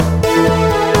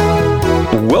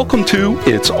Welcome to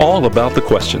It's All About the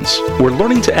Questions, where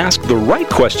learning to ask the right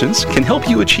questions can help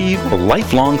you achieve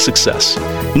lifelong success.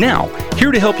 Now,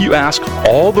 here to help you ask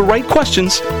all the right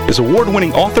questions is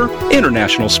award-winning author,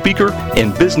 international speaker,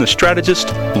 and business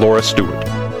strategist, Laura Stewart.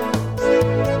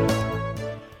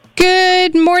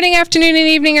 Good morning, afternoon, and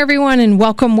evening, everyone, and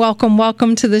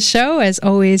welcome to the show. As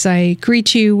always, I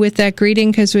greet you with that greeting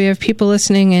because we have people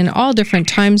listening in all different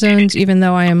time zones, even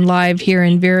though I am live here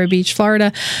in Vero Beach,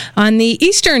 Florida, on the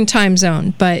Eastern time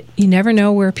zone. But you never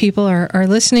know where people are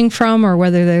listening from or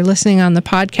whether they're listening on the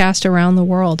podcast around the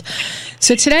world.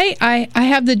 So today, I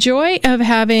have the joy of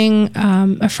having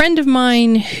a friend of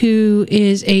mine who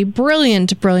is a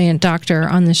brilliant doctor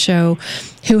on the show,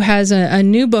 who has a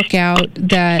new book out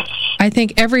that I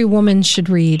think every woman should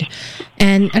read.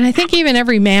 And I think even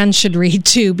every man should read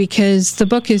too, because the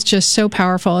book is just so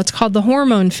powerful. It's called The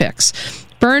Hormone Fix.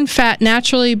 Burn fat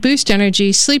naturally, boost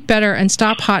energy, sleep better, and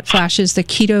stop hot flashes the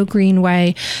Keto Green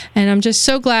Way. And I'm just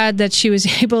so glad that she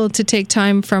was able to take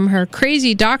time from her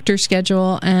crazy doctor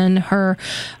schedule and her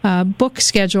book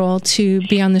schedule to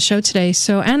be on the show today.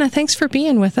 So, Anna, thanks for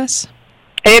being with us.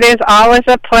 It is always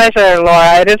a pleasure,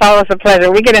 Laura. It is always a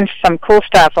pleasure. We get into some cool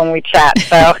stuff when we chat,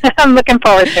 so I'm looking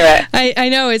forward to it. I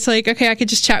know. It's like, okay, I could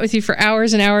just chat with you for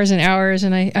hours and hours and hours,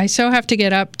 and I so have to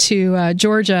get up to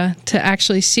Georgia to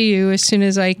actually see you as soon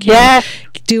as I can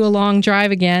do a long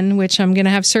drive again, which I'm going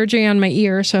to have surgery on my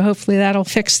ear, so hopefully that'll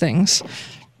fix things.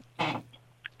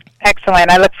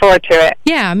 Excellent. I look forward to it.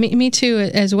 Yeah, me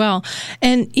too as well.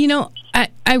 And, you know,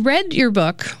 I read your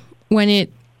book when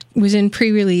it was in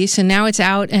pre-release, and now it's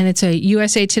out, and it's a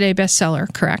USA Today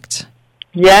bestseller, correct?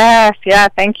 Yes,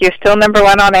 thank you. Still number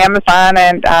one on Amazon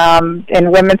and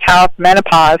in women's health,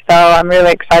 menopause, so I'm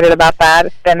really excited about that.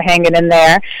 It's been hanging in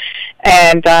there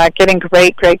and getting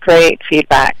great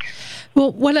feedback.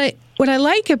 Well, what I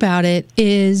like about it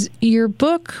is your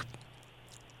book,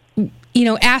 you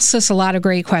know, asks us a lot of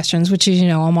great questions, which is, you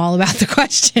know, I'm all about the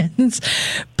questions,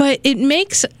 but it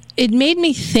made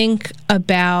me think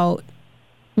about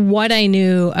what I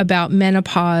knew about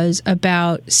menopause,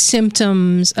 about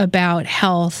symptoms, about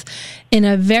health in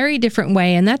a very different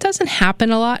way. And that doesn't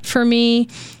happen a lot for me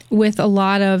with a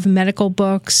lot of medical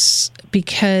books,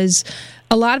 because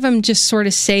a lot of them just sort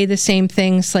of say the same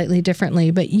thing slightly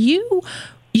differently. But you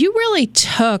really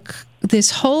took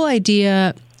this whole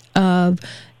idea of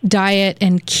diet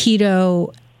and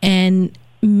keto and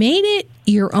made it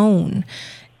your own.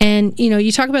 And, you know,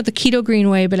 you talk about the Keto Green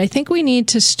Way, but I think we need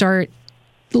to start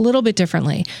a little bit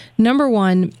differently. Number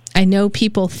one, I know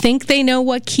people think they know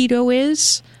what keto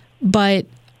is, but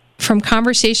from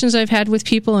conversations I've had with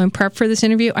people in prep for this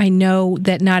interview, I know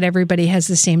that not everybody has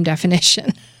the same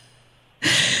definition.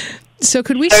 So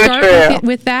could we start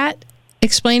with that,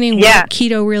 explaining what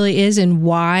keto really is and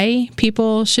why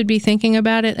people should be thinking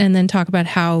about it, and then talk about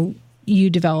how you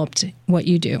developed what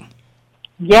you do?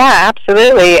 Yeah,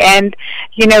 absolutely. And,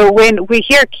 you know, when we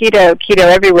hear keto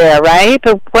everywhere, right?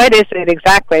 But what is it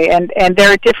exactly? And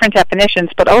there are different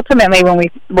definitions, but ultimately when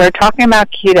we're talking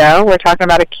about keto, we're talking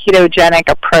about a ketogenic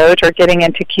approach or getting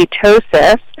into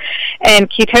ketosis. And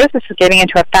ketosis is getting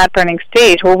into a fat-burning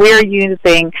stage where we're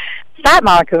using fat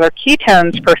molecules or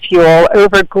ketones for fuel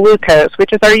over glucose,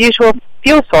 which is our usual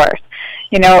fuel source.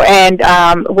 You know, and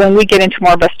when we get into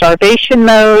more of a starvation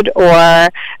mode or a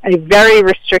very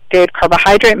restricted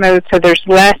carbohydrate mode, so there's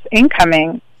less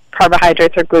incoming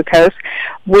carbohydrates or glucose,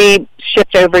 we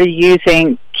shift over to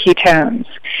using ketones.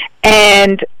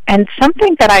 And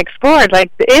something that I explored,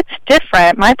 like, it's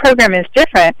different. My program is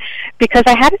different because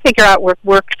I had to figure out what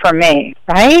worked for me,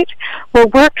 right?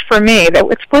 What worked for me, that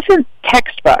it wasn't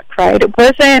textbook, right? It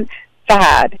wasn't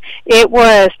fad. It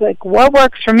was like what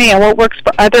works for me and what works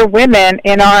for other women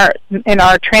in our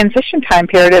transition time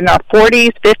period, in our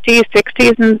 40s, 50s,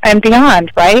 60s, and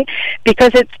beyond, right?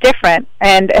 Because it's different.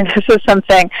 And this is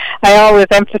something I always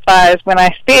emphasize when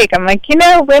I speak. I'm like, you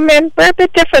know, women, we're a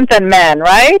bit different than men,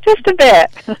 right? Just a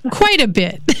bit. Quite a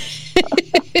bit.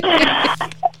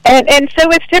 And so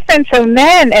it's different. So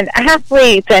men and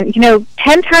athletes and, you know,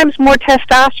 10 times more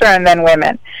testosterone than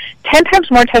women. 10 times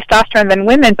more testosterone than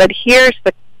women, but here's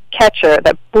the catcher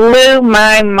that blew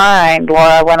my mind,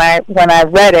 Laura, when I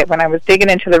read it, when I was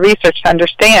digging into the research to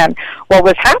understand what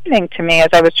was happening to me as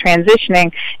I was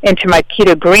transitioning into my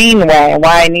Keto Green Way and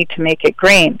why I need to make it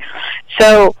green.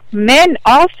 So men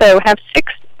also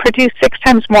produce 6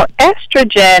 times more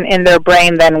estrogen in their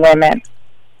brain than women.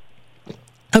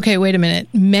 Okay, wait a minute.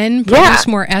 Men produce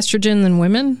more estrogen than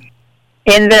women?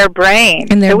 In their brain.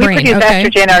 So we produce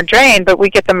estrogen in our brain, but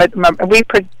we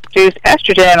produce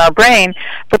estrogen in our brain,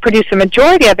 but produce a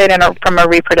majority of it from our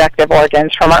reproductive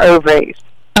organs, from our ovaries.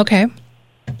 Okay.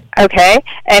 okay,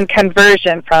 and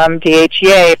conversion from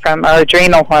DHEA, from our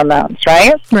adrenal hormones,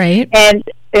 right? Right. And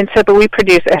so, but we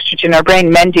produce estrogen in our brain.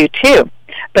 Men do too,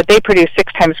 but they produce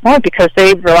 6 times more because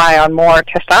they rely on more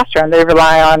testosterone. They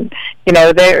rely on, they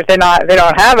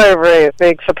don't have a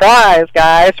big surprise,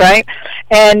 guys, right?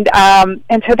 And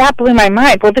so that blew my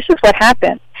mind. Well, this is what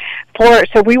happens.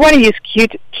 So we want to use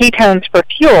ketones for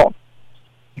fuel,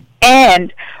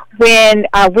 and when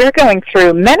we're going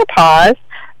through menopause,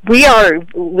 we are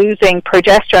losing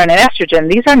progesterone and estrogen.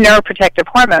 These are neuroprotective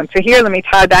hormones. So here, let me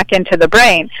tie back into the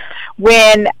brain.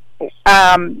 When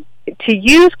to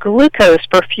use glucose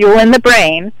for fuel in the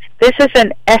brain, this is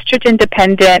an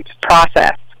estrogen-dependent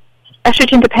process.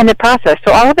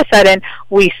 So all of a sudden,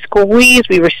 we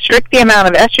restrict the amount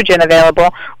of estrogen available.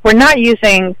 We're not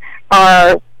using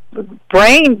our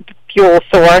brain fuel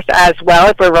source as well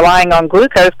if we're relying on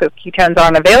glucose because ketones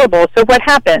aren't available. So what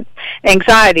happens?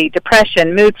 Anxiety,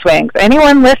 depression, mood swings.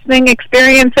 Anyone listening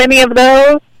experience any of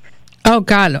those? Oh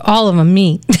God, all of them,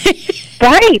 me.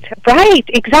 Right,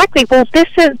 exactly. Well, this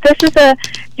is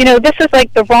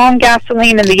like the wrong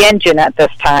gasoline in the engine at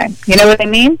this time. You know what I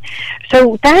mean?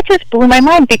 So that just blew my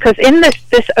mind because in this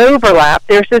overlap,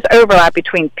 there's this overlap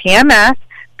between PMS,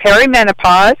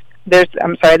 perimenopause. There's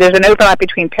an overlap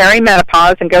between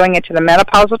perimenopause and going into the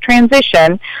menopausal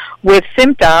transition with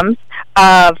symptoms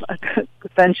of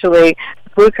essentially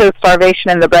glucose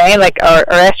starvation in the brain, like or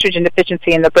estrogen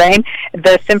deficiency in the brain.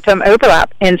 The symptom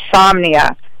overlap: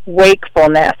 insomnia,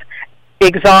 wakefulness,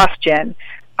 exhaustion,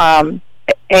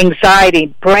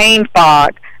 anxiety, brain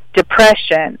fog,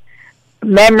 depression,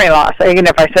 memory loss. Even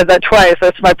if I said that twice,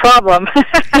 that's my problem.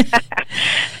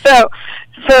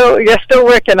 So you're still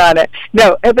working on it.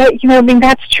 No, but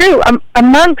that's true.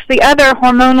 Amongst the other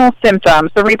hormonal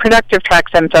symptoms, the reproductive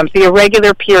tract symptoms, the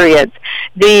irregular periods,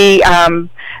 the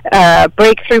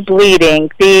breakthrough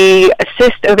bleeding, the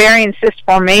ovarian cyst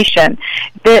formation,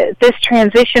 this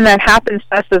transition that happens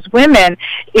to us as women,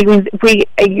 we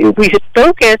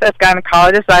focus as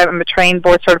gynecologists. I'm a trained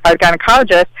board-certified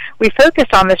gynecologist. We focus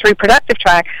on this reproductive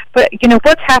tract, but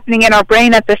what's happening in our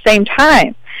brain at the same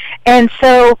time, and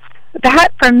so. That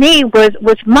for me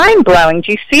was mind-blowing.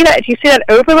 Do you see that? Do you see that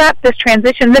overlap, this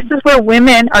transition? This is where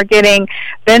women are getting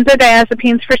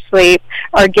benzodiazepines for sleep,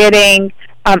 are getting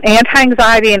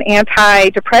anti-anxiety and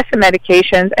antidepressant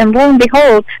medications, and lo and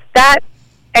behold, that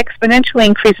exponentially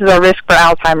increases our risk for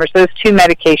Alzheimer's, those 2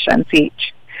 medications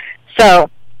each. So,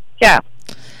 yeah.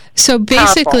 So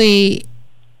basically...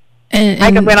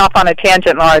 And I went off on a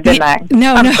tangent, Laura, didn't I?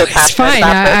 No, it's fine.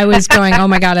 I was going, oh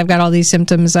my God, I've got all these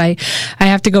symptoms. I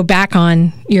have to go back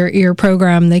on your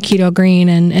program, the Keto Green,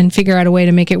 and figure out a way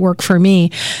to make it work for me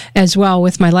as well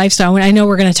with my lifestyle. And I know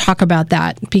we're going to talk about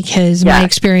that because my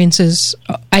experiences,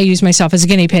 I use myself as a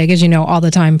guinea pig, as you know, all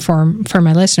the time for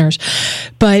my listeners.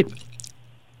 But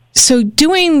so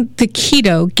doing the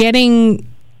keto, getting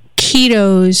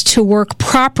ketos to work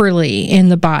properly in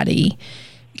the body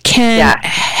can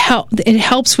help. It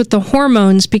helps with the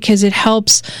hormones because it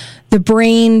helps the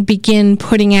brain begin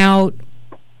putting out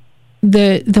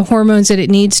the hormones that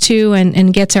it needs to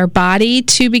and gets our body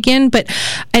to begin. But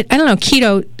I don't know,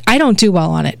 keto, I don't do well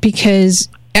on it because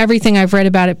everything I've read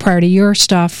about it prior to your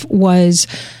stuff was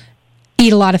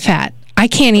eat a lot of fat. I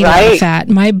can't eat a lot of fat.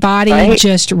 My body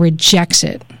just rejects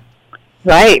it.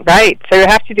 Right. So you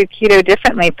have to do keto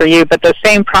differently for you, but the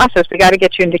same process, we got to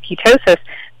get you into ketosis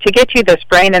to get you this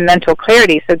brain and mental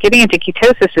clarity. So getting into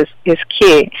ketosis is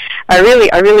key. I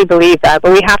really believe that,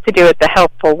 but we have to do it the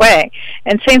healthful way.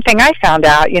 And same thing I found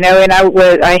out, and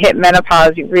I hit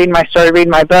menopause. You read my story, read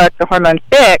my book, The Hormone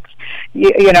Fix.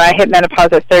 I hit menopause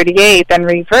at 38, then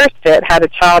reversed it, had a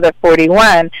child at 41,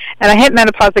 and I hit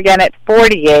menopause again at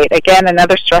 48, again,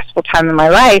 another stressful time in my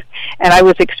life, and I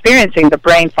was experiencing the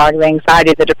brain fog, the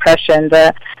anxiety, the depression,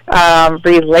 the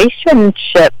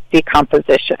relationship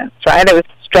decomposition, right? I was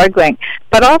struggling,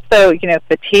 but also,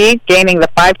 fatigue, gaining the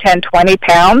 5, 10, 20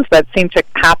 pounds that seemed to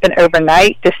happen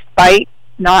overnight despite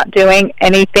not doing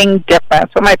anything different.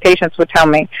 That's what my patients would tell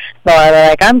me. They're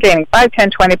like, I'm gaining 5, 10,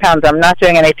 20 pounds. I'm not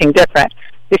doing anything different.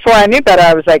 Before I knew better,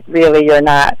 I was like, really, you're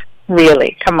not?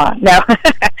 Really? Come on. No.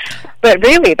 But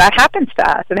really, that happens to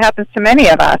us. It happens to many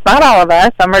of us. Not all of us.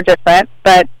 Some are different.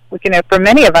 But, for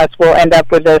many of us, we'll end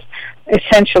up with this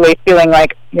essentially feeling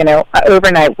like,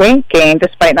 overnight weight gain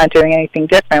despite not doing anything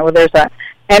different. Well, there's a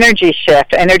energy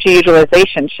shift, energy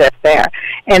utilization shift there.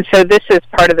 And so this is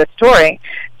part of the story.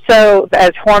 So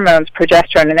as hormones,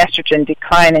 progesterone and estrogen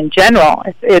decline in general,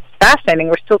 it's fascinating.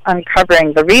 We're still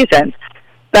uncovering the reasons.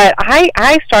 But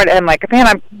I started, I'm like, man,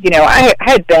 I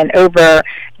had been over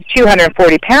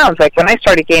 240 pounds. Like, when I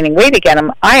started gaining weight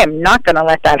again, I am not going to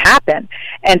let that happen.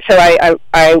 And so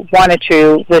I wanted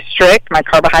to restrict my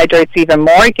carbohydrates even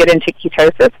more, get into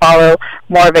ketosis, follow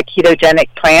more of a ketogenic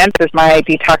plan, because my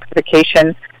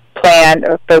detoxification plan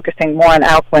of focusing more on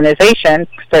alkalinization,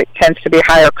 so it tends to be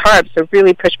higher carbs, so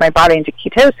really push my body into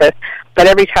ketosis. But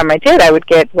every time I did, I would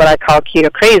get what I call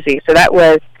keto crazy. So that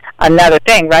was another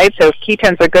thing, right? So if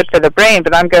ketones are good for the brain,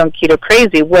 but I'm going keto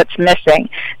crazy, what's missing?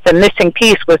 The missing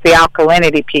piece was the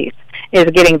alkalinity piece, is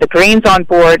getting the greens on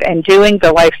board and doing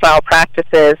the lifestyle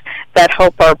practices that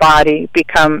help our body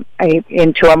become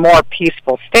into a more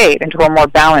peaceful state, into a more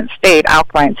balanced state,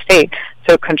 alkaline state,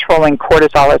 so controlling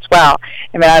cortisol as well.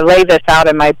 I mean, I lay this out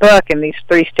in my book in these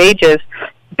 3 stages.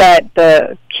 But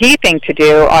the key thing to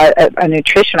do, a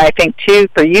nutrition, I think, too,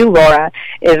 for you, Laura,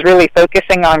 is really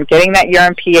focusing on getting that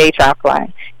urine pH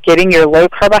alkaline, getting your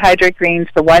low-carbohydrate greens,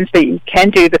 the ones that you can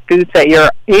do, the foods that you're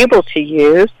able to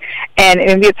use, and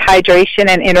it's hydration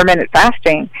and intermittent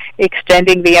fasting,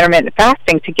 extending the intermittent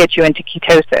fasting to get you into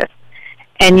ketosis,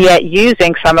 and yet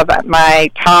using some of my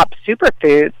top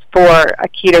superfoods for a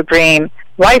keto green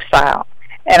lifestyle.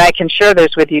 And I can share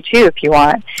those with you, too, if you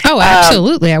want. Oh,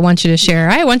 absolutely. I want you to share.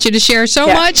 I want you to share so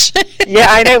much. Yeah,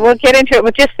 I know. We'll get into it. We're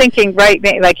just thinking, right,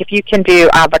 like if you can do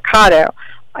avocado,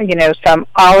 some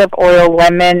olive oil,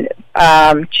 lemon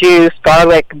juice,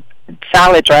 garlic,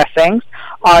 salad dressings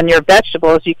on your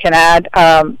vegetables. You can add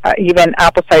even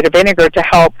apple cider vinegar to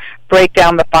help break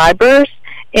down the fibers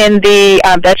in the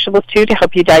vegetables, too, to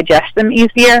help you digest them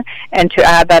easier and to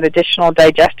add that additional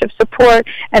digestive support.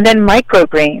 And then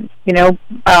microgreens,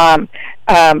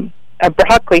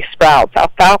 broccoli sprouts,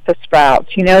 alfalfa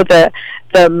sprouts, the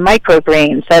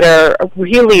microgreens that are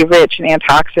really rich in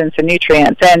antioxidants and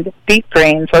nutrients. And beet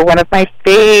greens are one of my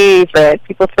favorite.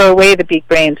 People throw away the beet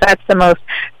greens. That's the most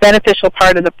beneficial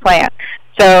part of the plant.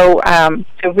 So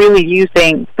really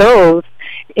using those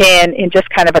in just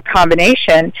kind of a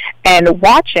combination, and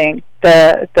watching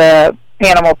the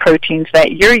animal proteins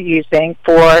that you're using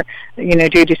for,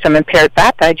 due to some impaired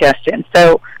fat digestion.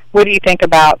 So what do you think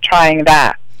about trying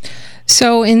that?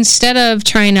 So instead of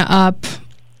trying to up,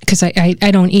 because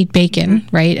I don't eat bacon,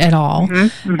 right, at all.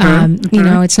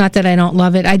 It's not that I don't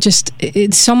love it.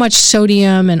 It's so much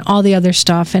sodium and all the other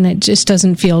stuff, and it just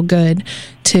doesn't feel good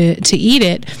to eat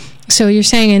it. So you're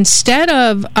saying instead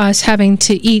of us having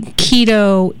to eat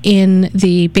keto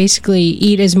basically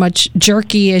eat as much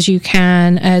jerky as you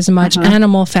can, as much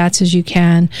animal fats as you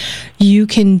can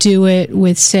do it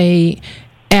with, say,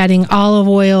 adding olive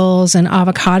oils and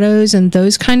avocados and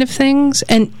those kind of things,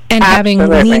 and having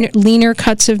leaner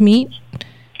cuts of meat?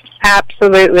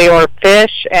 Absolutely, or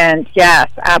fish, and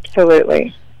yes,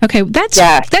 absolutely. Okay, that's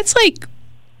like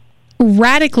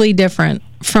radically different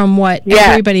from what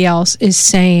everybody else is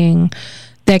saying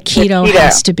that keto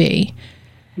has to be.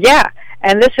 Yeah,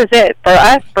 and this is it. For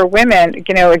us, for women,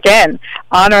 again,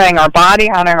 honoring our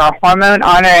body, honoring our hormone,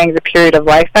 honoring the period of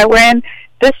life that we're in,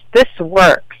 this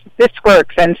works. This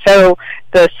works. And so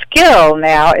the skill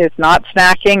now is not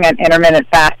snacking and intermittent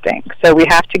fasting. So we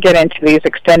have to get into these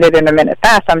extended intermittent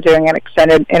fasts. I'm doing an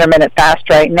extended intermittent fast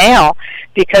right now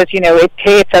because,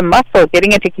 it's a muscle.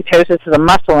 Getting into ketosis is a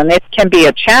muscle, and it can be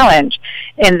a challenge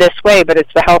in this way, but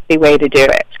it's the healthy way to do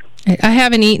it. I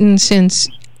haven't eaten since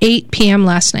 8 p.m.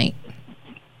 last night.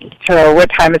 So what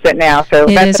time is it now? So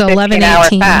that's a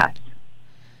 15-hour fast,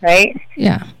 right?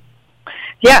 Yeah.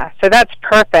 Yeah, so that's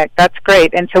perfect. That's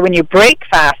great. And so when you break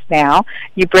fast now,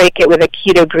 you break it with a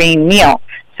keto green meal.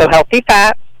 So healthy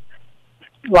fats,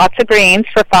 lots of greens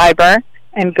for fiber,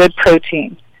 and good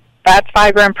protein. Fats,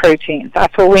 fiber, and proteins.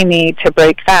 That's what we need to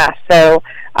break fast. So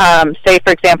say,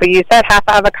 for example, use that half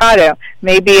avocado,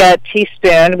 maybe a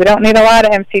teaspoon. We don't need a lot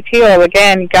of MCT oil.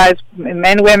 Again, guys,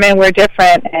 men, women, we're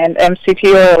different, and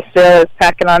MCT oil still is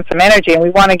packing on some energy, and we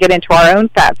want to get into our own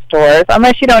fat stores,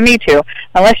 unless you don't need to.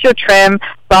 Unless you're trim,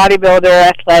 bodybuilder,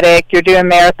 athletic, you're doing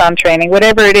marathon training,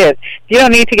 whatever it is. If you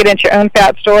don't need to get into your own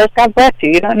fat stores, God bless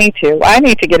you. You don't need to. I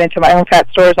need to get into my own fat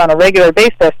stores on a regular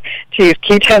basis to use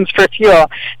ketones for fuel.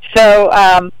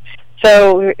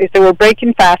 So we're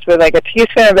breaking fast with like a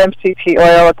teaspoon of MCT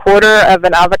oil, a quarter of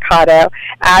an avocado,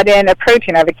 add in a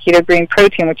protein. I have a keto green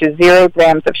protein, which is 0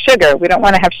 grams of sugar. We don't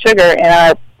want to have sugar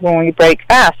when we break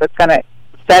fast. It's going to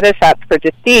set us up for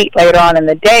defeat later on in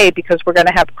the day because we're going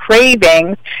to have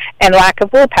cravings and lack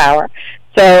of willpower.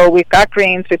 So we've got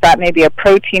greens. We've got maybe a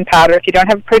protein powder. If you don't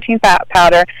have a protein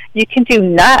powder, you can do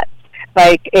nuts,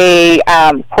 like a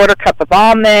quarter cup of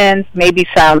almonds, maybe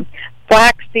some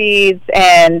flax seeds,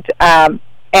 and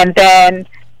then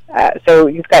So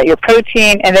you've got your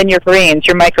protein and then your greens,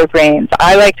 your microgreens.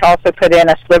 I like to also put in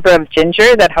a sliver of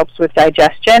ginger that helps with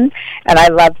digestion, and I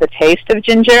love the taste of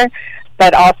ginger,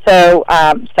 but also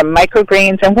some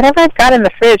microgreens and whatever I've got in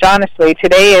the fridge, honestly.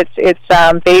 Today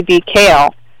it's baby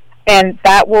kale, and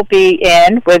that will be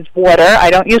in with water. I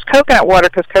don't use coconut water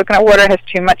because coconut water has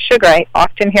too much sugar. I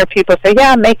often hear people say,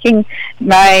 yeah, I'm making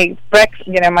my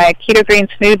my keto green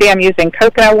smoothie, I'm using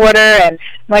coconut water, and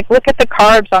I'm like, look at the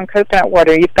carbs on coconut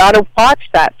water. You've got to watch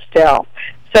that still.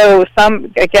 So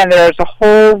there's a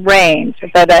whole range,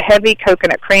 but a heavy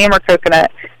coconut cream or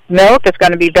coconut milk is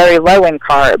going to be very low in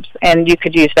carbs, and you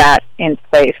could use that in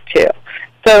place too.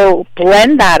 So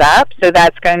blend that up so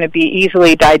that's going to be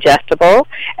easily digestible.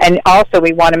 And also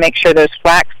we want to make sure those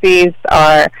flax seeds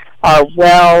are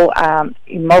well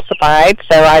emulsified.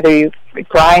 So either you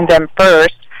grind them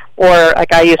first, or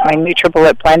like I use my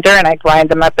NutriBullet blender and I grind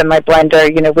them up in my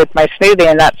blender, with my smoothie,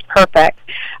 and that's perfect.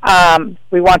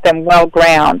 We want them well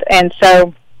ground. And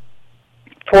so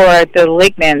for the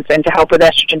lignans and to help with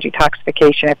estrogen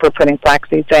detoxification if we're putting flax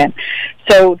seeds in.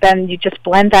 So then you just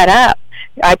blend that up.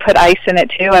 I put ice in it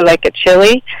too. I like it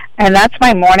chilly, and that's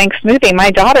my morning smoothie.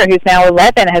 My daughter, who's now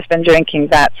 11, has been drinking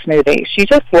that smoothie. She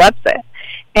just loves it,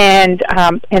 and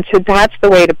so that's the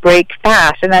way to break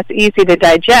fast, and that's easy to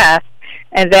digest.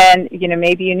 And then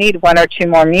maybe you need 1 or 2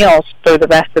 more meals for the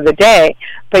rest of the day,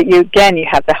 but you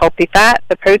have the healthy fat,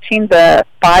 the protein, the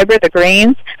fiber, the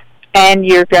greens, and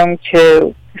you're going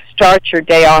to start your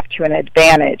day off to an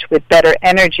advantage with better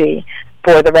energy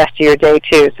for the rest of your day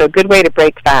too. So a good way to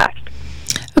break fast.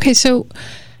 Okay, so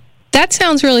that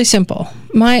sounds really simple.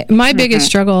 My biggest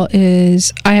struggle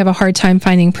is I have a hard time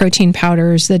finding protein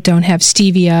powders that don't have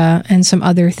stevia and some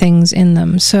other things in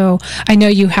them. So I know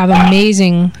you have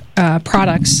amazing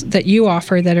products that you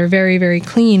offer that are very, very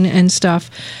clean and stuff.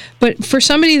 But for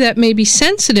somebody that may be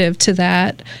sensitive to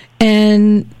that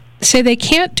and say they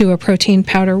can't do a protein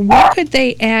powder, what could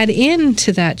they add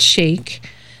into that shake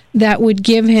that would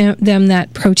give them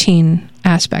that protein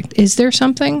aspect? Is there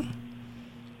something?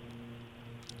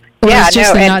 Or is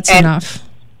just the nuts enough?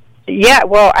 Yeah,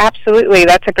 well, absolutely.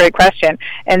 That's a great question.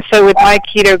 And so with my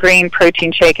Keto Green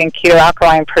Protein Shake and Keto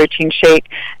Alkaline Protein Shake,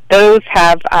 those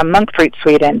have monk fruit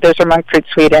sweetened. Those are monk fruit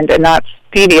sweetened and not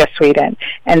stevia sweetened,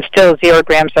 and still 0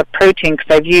 grams of protein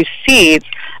because I've used seeds,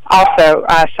 also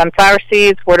sunflower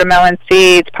seeds, watermelon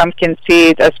seeds, pumpkin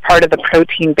seeds as part of the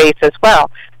protein base as well.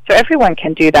 So everyone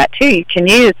can do that too. You can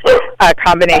use a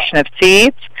combination of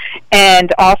seeds,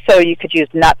 and also you could use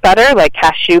nut butter, like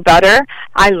cashew butter.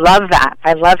 I love that.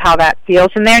 I love how that feels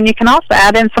in there. And you can also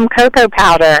add in some cocoa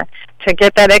powder to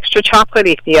get that extra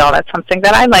chocolatey feel. That's something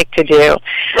that I like to do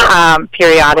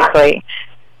periodically.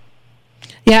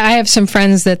 Yeah, I have some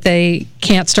friends that they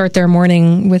can't start their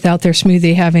morning without their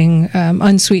smoothie having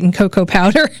unsweetened cocoa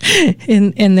powder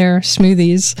in their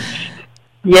smoothies.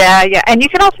 Yeah, and you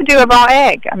can also do a raw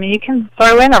egg. I mean, you can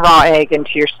throw in a raw egg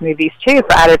into your smoothies, too,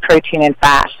 for added protein and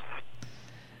fat.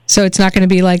 So it's not going to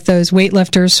be like those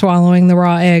weightlifters swallowing the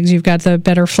raw eggs. You've got the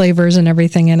better flavors and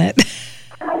everything in it.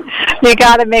 You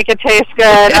got to make it taste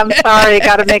good. I'm sorry, you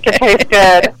got to make it taste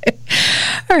good.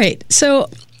 All right, so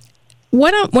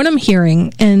what I'm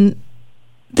hearing, and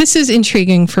this is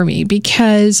intriguing for me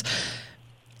because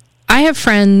I have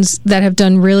friends that have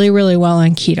done really, really well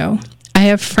on keto. I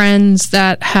have friends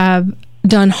that have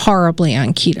done horribly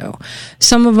on keto.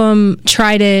 Some of them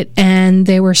tried it and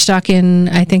they were stuck in,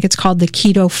 I think it's called the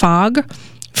keto fog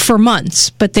for months,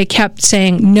 but they kept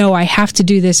saying, no, I have to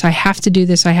do this, I have to do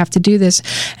this, I have to do this.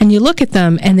 And you look at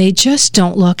them and they just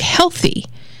don't look healthy.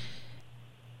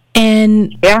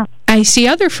 And yeah. I see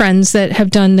other friends that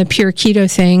have done the pure keto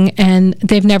thing and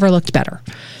they've never looked better.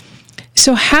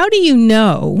 So how do you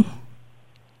know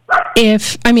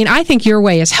I think your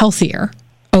way is healthier,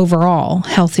 overall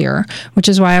healthier, which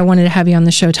is why I wanted to have you on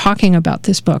the show talking about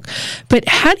this book. But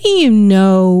how do you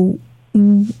know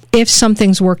if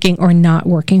something's working or not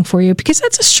working for you? Because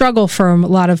that's a struggle for a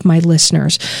lot of my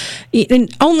listeners,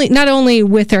 and not only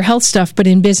with their health stuff, but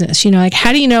in business. Like,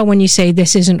 how do you know when you say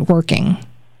this isn't working?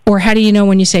 Or how do you know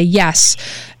when you say, yes,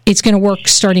 it's going to work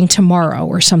starting tomorrow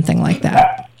or something like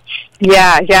that?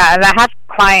 Yeah, and I have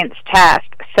clients test.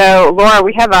 So, Laura,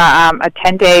 we have a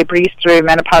 10-day Breeze Through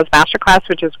Menopause Masterclass,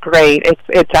 which is great.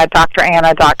 It's at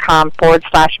dranna.com/breeze,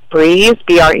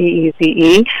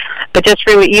 BREEZE, but just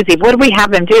really easy. What we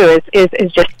have them do is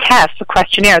just test the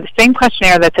questionnaire, the same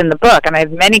questionnaire that's in the book, and I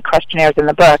have many questionnaires in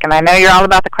the book, and I know you're all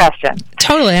about the question.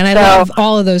 Totally, and I love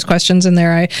all of those questions in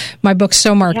there. My book's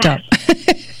so marked up.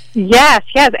 Yes.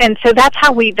 And so that's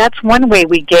one way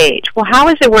we gauge. Well, how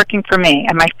is it working for me?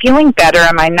 Am I feeling better?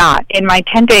 Am I not? In my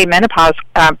 10-day menopause,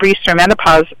 Breeze Through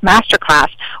Menopause masterclass,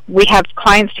 we have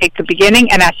clients take the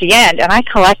beginning and at the end, and I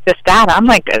collect this data. I'm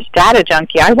like a data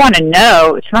junkie. I want to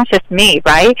know. It's not just me,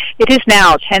 right? It is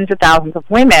now tens of thousands of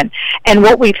women. And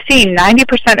what we've seen,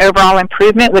 90% overall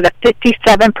improvement with a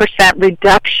 57%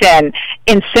 reduction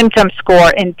in symptom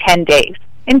score in 10 days.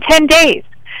 In 10 days.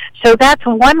 So that's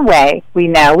one way we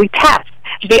know. We test.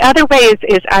 The other way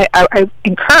is I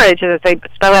encourage, as I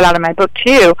spell it out in my book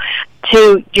too,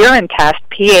 to urine test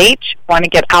pH. Want to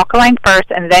get alkaline first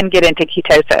and then get into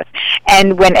ketosis.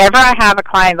 And whenever I have a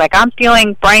client like I'm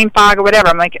feeling brain fog or whatever,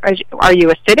 I'm like, are you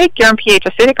acidic? Urine pH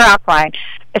acidic or alkaline?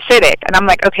 Acidic. And I'm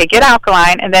like, okay, get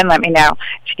alkaline and then let me know.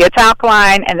 She gets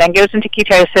alkaline and then goes into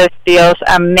ketosis, feels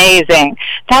amazing.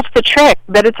 That's the trick.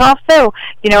 But it's also,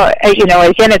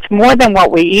 again, it's more than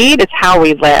what we eat, it's how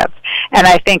we live. And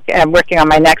I think I'm working on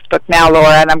my next book now,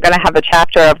 Laura, and I'm going to have a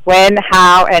chapter of when,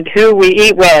 how, and who we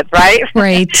eat with, right?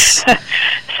 Right.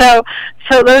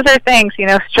 So those are things,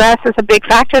 stress is a big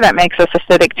factor that makes us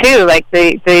acidic too, like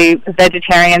the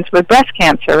vegetarians with breast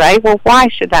cancer, right? Well, why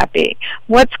should that be?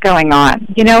 What's going on?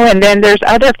 And then there's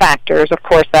other factors, of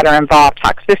course, that are involved,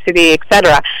 toxicity,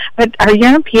 etc. But our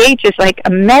urine pH is like a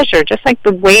measure, just like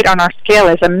the weight on our scale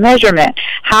is a measurement.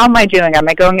 How am I doing? Am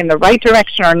I going in the right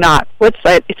direction or not?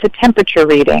 It's a temperature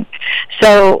reading.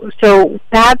 So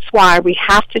that's why we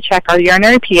have to check our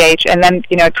urinary pH, and then,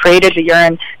 created the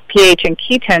urine pH and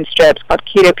ketone strips called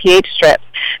keto pH strips,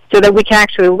 so that we can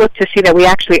actually look to see that we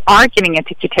actually are getting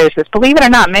into ketosis. Believe it or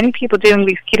not, many people doing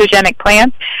these ketogenic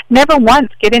plans never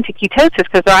once get into ketosis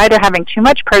because they're either having too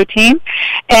much protein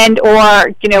or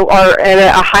at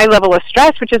a high level of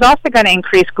stress, which is also going to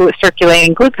increase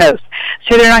circulating glucose.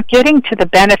 So they're not getting to the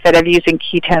benefit of using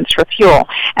ketones for fuel.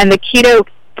 And the keto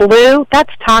flu,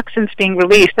 that's toxins being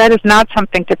released. That is not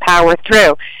something to power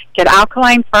through. Get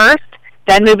alkaline first,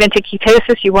 then move into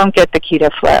ketosis, you won't get the keto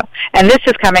flu. And this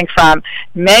is coming from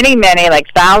many, like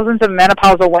thousands of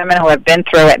menopausal women who have been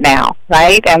through it now,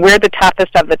 right? And we're the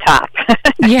toughest of the tough.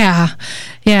 Yeah.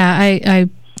 I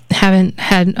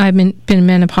I've been in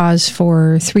menopause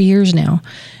for 3 years now,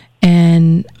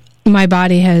 and my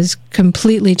body has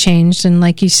completely changed. And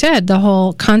like you said, the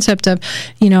whole concept of,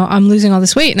 I'm losing all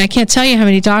this weight, and I can't tell you how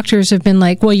many doctors have been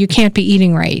like, well, you can't be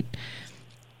eating right.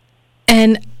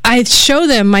 And I show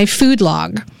them my food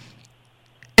log,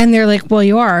 and they're like, well,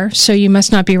 you are, so you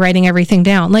must not be writing everything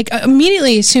down. Like,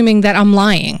 immediately assuming that I'm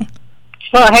lying.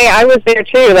 Well, hey, I was there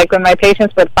too. Like, when my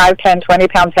patients were 5, 10, 20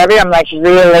 pounds heavier, I'm like,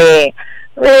 really,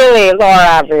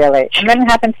 Laura, really? And then it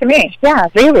happened to me. Yeah,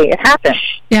 really, it happened.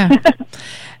 Yeah.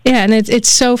 Yeah, and it's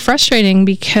so frustrating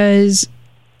because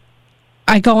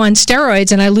I go on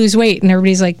steroids and I lose weight, and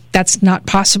everybody's like, that's not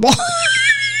possible.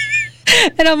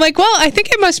 And I'm like, well, I think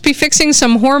I must be fixing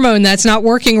some hormone that's not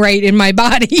working right in my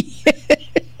body.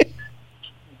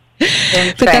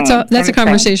 But that's a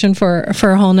conversation for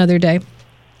a whole nother day.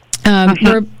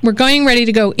 We're going ready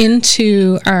to go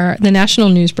into the national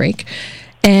news break,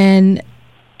 and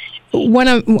I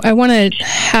want to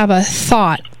have a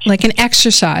thought, like an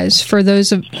exercise for those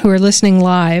who are listening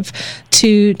live,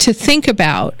 to think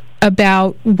about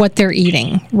what they're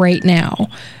eating right now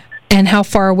and how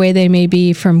far away they may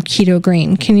be from Keto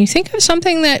Green. Can you think of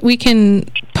something that we can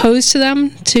pose to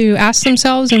them to ask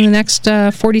themselves in the next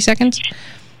 40 seconds?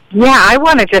 Yeah, I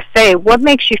want to just say, what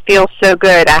makes you feel so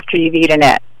good after you've eaten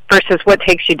it versus what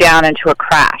takes you down into a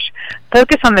crash?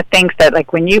 Focus on the things that,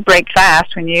 like when you break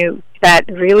fast, that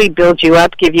really build you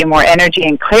up, give you more energy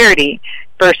and clarity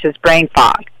versus brain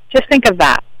fog. Just think of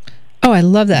that. Oh, I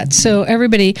love that. So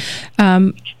everybody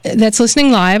that's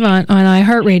listening live on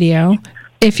iHeartRadio,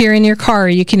 if you're in your car,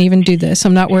 you can even do this.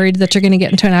 I'm not worried that you're going to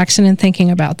get into an accident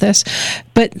thinking about this.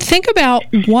 But think about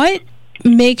what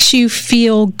makes you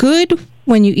feel good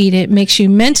when you eat it, makes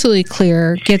you mentally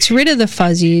clear, gets rid of the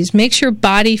fuzzies, makes your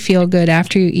body feel good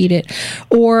after you eat it,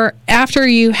 or after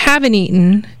you haven't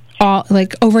eaten,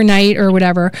 like overnight or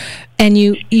whatever, and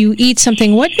you eat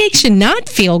something. What makes you not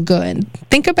feel good?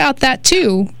 Think about that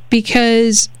too,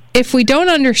 because if we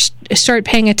don't start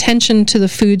paying attention to the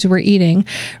foods we're eating,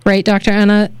 right, Dr.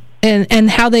 Anna, and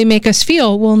how they make us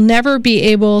feel, we'll never be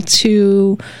able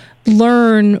to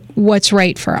learn what's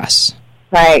right for us.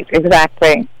 Right,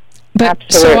 exactly. But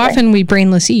absolutely. So often we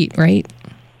brainless eat, right?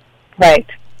 Right.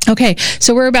 Okay,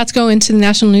 so we're about to go into the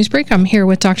national news break. I'm here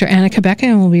with Dr. Anna Cabeca,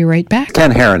 and we'll be right back.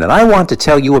 Ken Herron, and I want to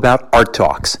tell you about Art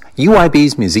Talks,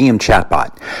 UIB's museum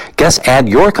chatbot. Guests add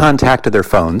your contact to their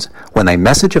phones. When they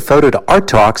message a photo to Art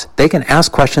Talks, they can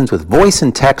ask questions with voice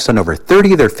and text on over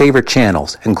 30 of their favorite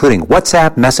channels, including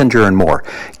WhatsApp, Messenger, and more.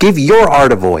 Give your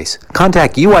art a voice.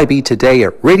 Contact UIB today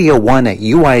at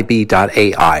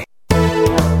radio1@uib.ai.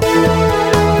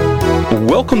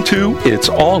 Welcome to It's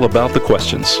All About the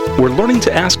Questions, where learning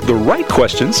to ask the right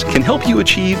questions can help you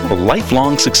achieve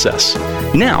lifelong success.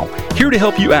 Now, here to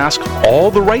help you ask all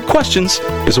the right questions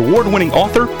is award-winning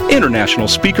author, international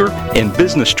speaker, and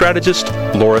business strategist,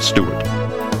 Laura Stewart.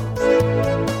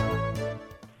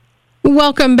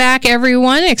 Welcome back,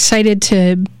 everyone. Excited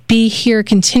to be here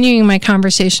continuing my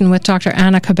conversation with Dr.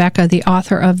 Anna Cabeca, the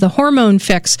author of The Hormone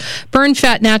Fix, Burn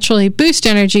Fat Naturally, Boost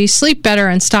Energy, Sleep Better,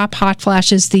 and Stop Hot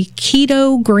Flashes, the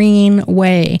Keto Green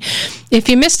Way. If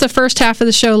you missed the first half of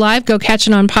the show live, go catch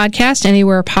it on podcast,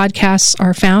 anywhere podcasts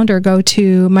are found, or go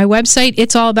to my website,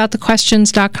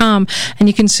 it'sallaboutthequestions.com, and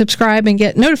you can subscribe and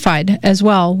get notified as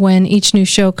well when each new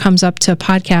show comes up to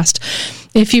podcast.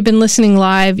 If you've been listening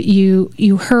live,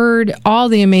 you heard all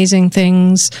the amazing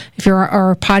things, if you're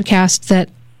our podcast, that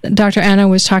Dr. Anna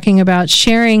was talking about,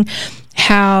 sharing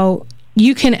how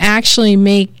you can actually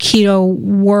make keto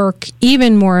work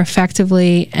even more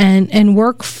effectively and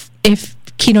work if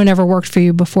keto never worked for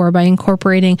you before, by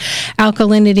incorporating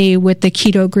alkalinity with the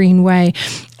Keto Green Way.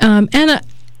 Anna,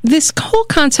 this whole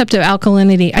concept of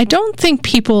alkalinity, I don't think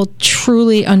people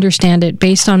truly understand it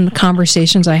based on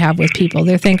conversations I have with people.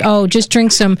 They think, oh, just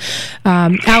drink some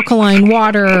alkaline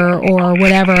water or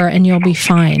whatever and you'll be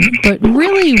fine. But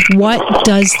really, what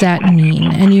does that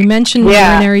mean? And you mentioned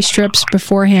urinary strips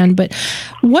beforehand, but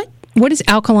what does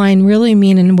alkaline really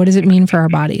mean, and what does it mean for our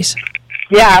bodies?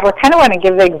 Yeah, we kind of want to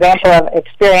give the example of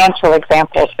experiential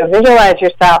examples. So visualize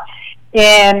yourself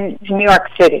in New York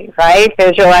City, right?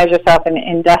 Visualize yourself in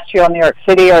industrial New York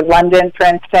City or London, for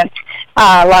instance.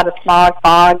 A lot of smog,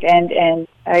 fog, and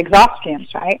exhaust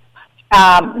fumes, right?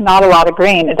 Not a lot of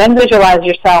green. And then visualize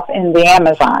yourself in the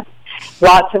Amazon.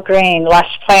 Lots of green,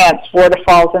 lush plants,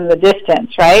 waterfalls in the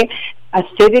distance, right?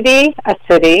 Acidity, a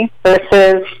city,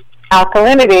 versus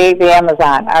alkalinity, the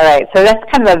Amazon. All right, so that's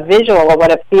kind of a visual of what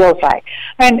it feels like.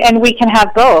 And we can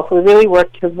have both. We really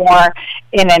work to more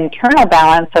in an internal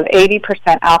balance of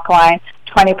 80% alkaline,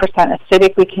 20%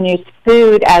 acidic. We can use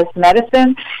food as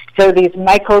medicine. So these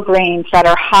microgreens that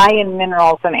are high in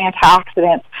minerals and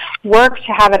antioxidants work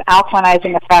to have an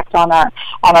alkalinizing effect on our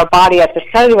body at the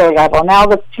cellular level. Now,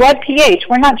 the blood pH,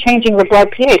 we're not changing the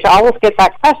blood pH. I always get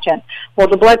that question. Well,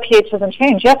 the blood pH doesn't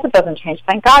change. Yes, it doesn't change.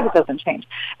 Thank God it doesn't change.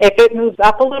 If it moves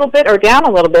up a little bit or down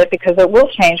a little bit, because it will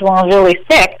change when we're really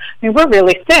sick. I mean, we're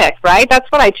really sick, right?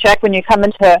 That's what I check when you come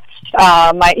into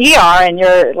my ER and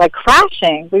you're like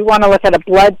crashing. We want to look at a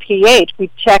blood pH. We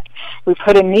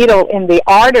put a needle in the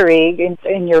artery,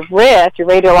 in your wrist, your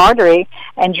radial artery,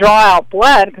 and draw out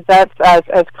blood, because that's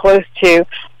as close to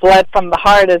blood from the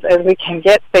heart as we can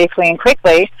get safely and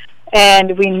quickly.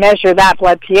 And we measure that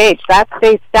blood pH. That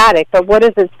stays static. But what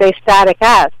does it stay static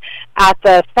as? At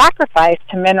the sacrifice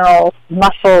to minerals,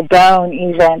 muscle, bone,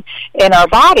 even in our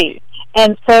body.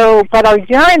 And so, but our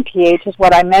urine pH is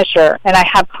what I measure, and I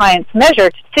have clients measure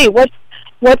to see what's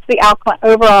the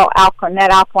overall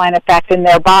net alkaline effect in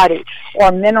their body,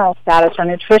 or mineral status, or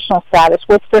nutritional status,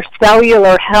 what's their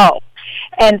cellular health.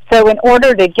 And so in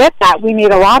order to get that, we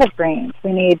need a lot of greens.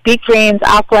 We need beet greens,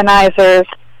 alkalinizers,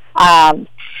 and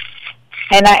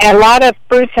a lot of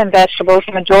fruits and vegetables.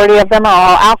 The majority of them are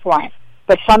all alkaline,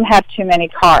 but some have too many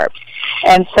carbs.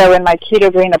 And so in my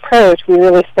Keto Green approach, we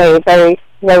really stay very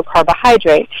low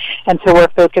carbohydrate. And so we're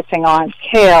focusing on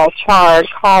kale, chard,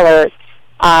 collards,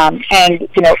 and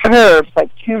herbs like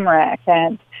turmeric,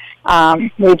 and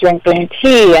we drink green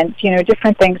tea, and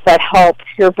different things that help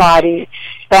your body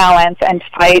balance and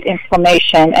fight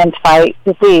inflammation and fight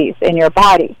disease in your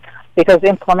body, because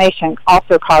inflammation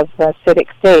also causes an acidic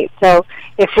state. So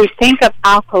if we think of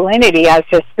alkalinity as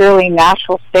this really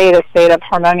natural state, a state of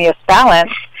harmonious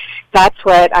balance, that's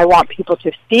what I want people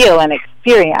to feel and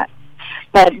experience.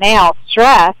 But now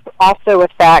stress also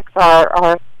affects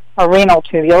our renal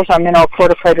tubules, our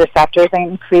mineralocorticoid receptors,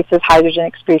 and increases hydrogen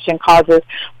excretion, causes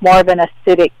more of an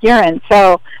acidic urine.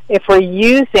 So if we're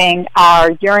using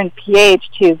our urine pH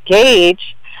to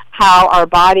gauge how our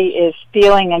body is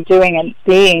feeling and doing and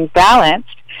being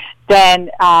balanced,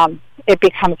 then it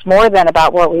becomes more than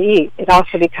about what we eat. It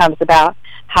also becomes about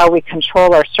how we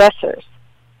control our stressors.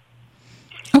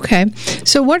 Okay.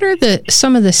 So what are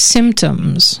some of the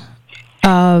symptoms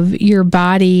of your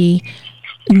body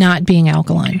not being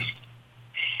alkaline?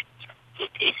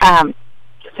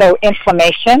 So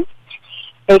inflammation,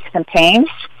 aches and pains,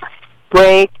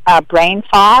 brain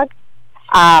fog.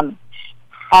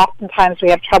 Oftentimes we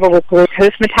have trouble with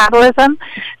glucose metabolism.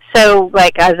 So,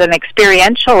 like as an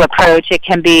experiential approach, we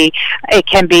can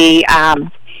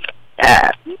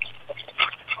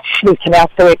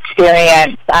also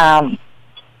experience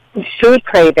food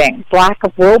craving, lack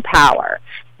of willpower,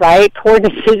 right? Poor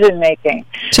decision making.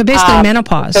 So basically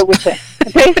menopause. So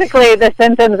basically the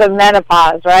symptoms of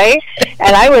menopause, right?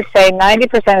 And I would say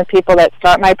 90% of people that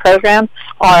start my program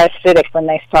are acidic when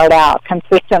they start out,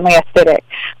 consistently acidic.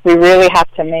 We really have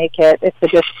to make it's a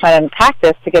discipline and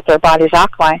practice to get their bodies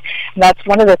alkaline. And that's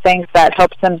one of the things that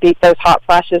helps them beat those hot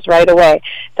flashes right away,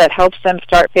 that helps them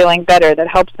start feeling better, that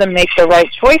helps them make the right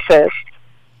choices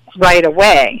right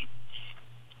away.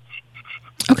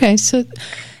 Okay, so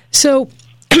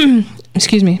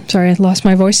excuse me, sorry, I lost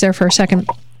my voice there for a second.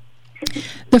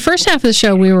 The first half of the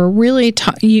show, we were really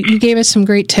you gave us some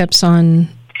great tips on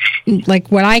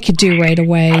like what I could do right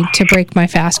away to break my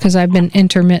fast, because I've been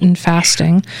intermittent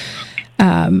fasting.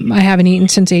 I haven't eaten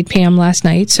since 8 p.m. last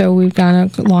night, so we've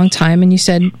gone a long time. And you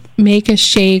said make a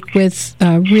shake with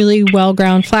really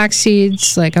well-ground flax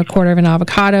seeds, like a quarter of an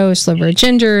avocado, a sliver of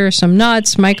ginger, some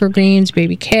nuts, microgreens,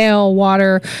 baby kale,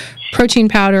 water, protein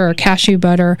powder, or cashew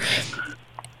butter.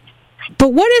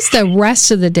 But what does the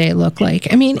rest of the day look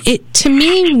like? I mean, to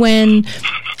me, when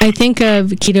I think of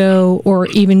keto or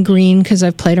even green, because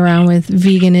I've played around with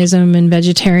veganism and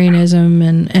vegetarianism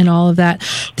and all of that,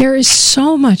 there is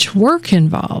so much work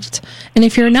involved. And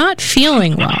if you're not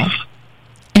feeling well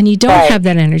and you don't have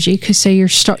that energy, because say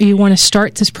you want to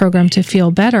start this program to feel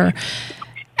better,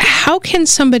 how can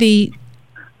somebody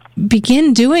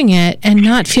begin doing it and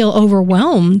not feel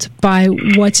overwhelmed by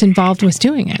what's involved with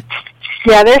doing it?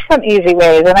 Yeah, there's some easy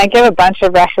ways, and I give a bunch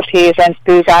of recipes and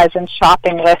food guides and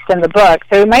shopping lists in the book.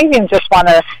 So you might even just want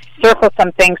to circle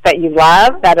some things that you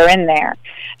love that are in there.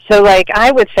 So, like,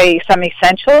 I would say some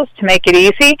essentials to make it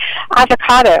easy: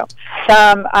 avocado,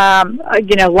 some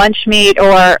lunch meat,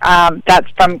 or that's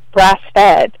from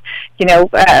grass-fed.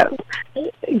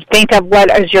 Think of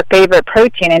what is your favorite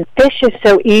protein. And fish is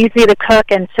so easy to cook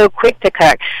and so quick to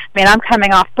cook. I mean, I'm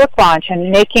coming off book launch,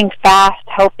 and making fast,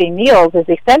 healthy meals is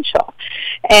essential.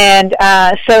 And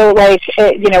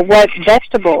what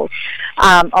vegetables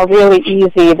are really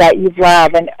easy that you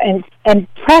love, and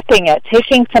prepping it,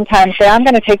 taking some time. Say, I'm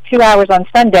going to take 2 hours on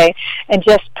Sunday and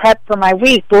just prep for my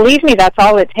week. Believe me, that's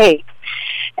all it takes.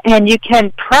 And you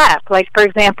can prep, like, for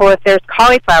example, if there's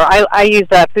cauliflower, I use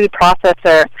a food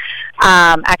processor,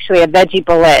 actually a veggie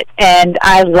bullet, and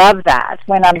I love that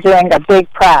when I'm doing a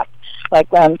big prep.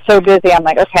 Like, when I'm so busy, I'm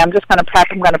like, okay, I'm just going to prep.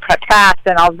 I'm going to prep fast,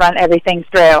 and I'll run everything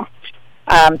through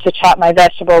to chop my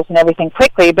vegetables and everything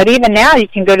quickly. But even now, you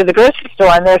can go to the grocery store,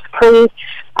 and there's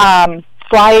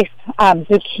sliced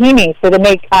zucchini, so to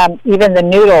make even the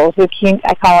noodles, zucchini,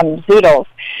 I call them zoodles,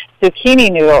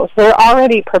 zucchini noodles. They're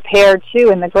already prepared too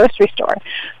in the grocery store.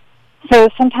 So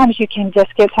sometimes you can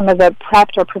just get some of the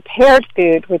prepped or prepared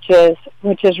food, which is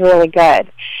really good.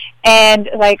 And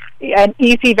like an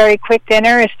easy, very quick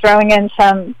dinner is throwing in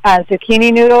some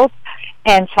zucchini noodles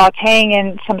and sautéing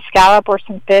in some scallop or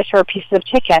some fish or pieces of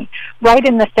chicken right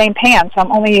in the same pan. So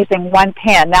I'm only using one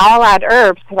pan. Now I'll add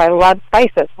herbs because I love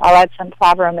spices. I'll add some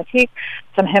clavo aromatique,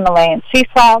 some Himalayan sea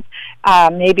salt,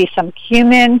 maybe some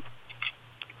cumin,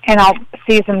 and I'll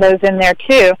season those in there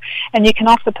too. And you can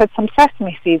also put some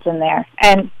sesame seeds in there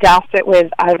and douse it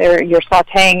with either you're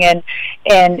sautéing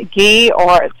in ghee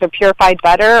or so purified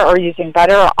butter, or using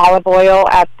butter or olive oil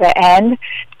at the end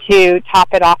to top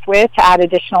it off with to add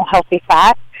additional healthy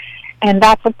fat. And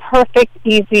that's a perfect,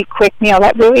 easy, quick meal.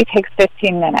 That really takes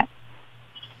 15 minutes.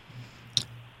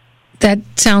 That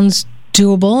sounds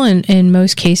doable in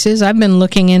most cases. I've been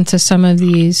looking into some of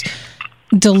these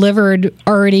delivered,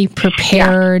 already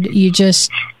prepared, you just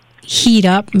heat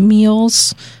up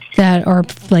meals that are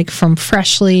like from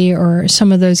Freshly or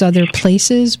some of those other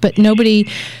places, but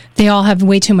they all have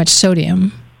way too much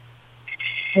sodium.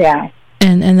 Yeah.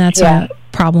 And that's a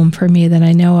problem for me that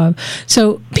I know of.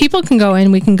 So people can go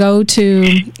in, we can go to,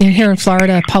 here in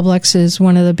Florida, Publix is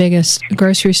one of the biggest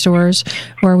grocery stores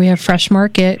where we have Fresh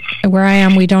Market. Where I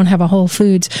am, we don't have a Whole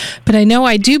Foods, but I know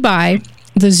I do buy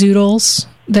the zoodles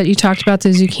that you talked about, the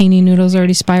zucchini noodles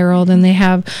already spiraled, and they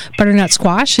have butternut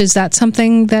squash. Is that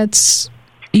something that's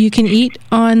you can eat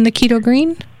on the Keto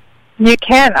Green? You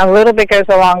can. A little bit goes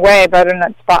a long way.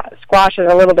 Butternut squash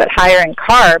is a little bit higher in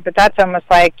carb, but that's almost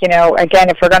like, again,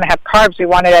 if we're going to have carbs, we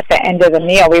want it at the end of the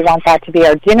meal. We want that to be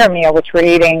our dinner meal, which we're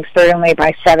eating certainly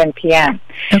by 7 p.m.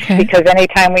 Okay. Because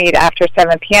anytime we eat after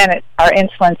 7 p.m., our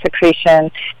insulin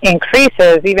secretion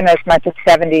increases even as much as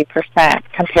 70%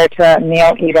 compared to a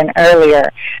meal even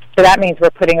earlier. So that means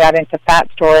we're putting that into fat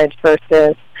storage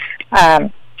versus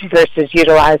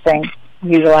utilizing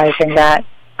that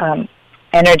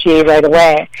energy right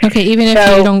away. Okay, even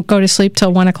if you don't go to sleep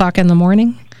till 1 o'clock in the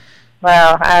morning?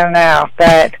 Well, I don't know,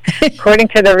 but according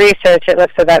to the research, it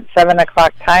looks at that 7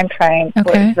 o'clock time frame,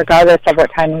 regardless of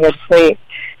what time you go to sleep.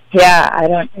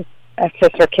 Yeah, it's a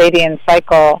circadian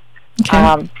cycle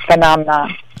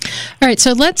phenomenon. All right,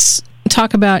 so let's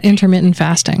talk about intermittent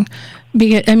fasting.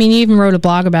 You even wrote a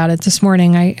blog about it this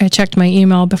morning. I checked my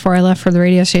email before I left for the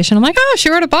radio station. I'm like, oh,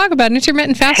 she wrote a blog about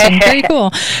intermittent fasting. Very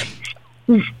cool.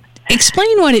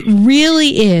 Explain what it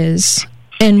really is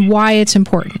and why it's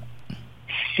important.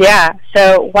 Yeah,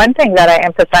 so one thing that I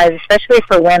emphasize, especially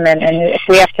for women, and if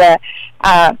we have to,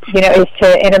 is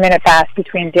to intermittent fast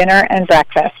between dinner and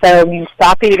breakfast. So it means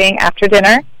stop eating after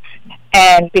dinner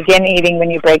and begin eating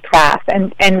when you break fast.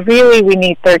 And really, we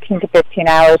need 13 to 15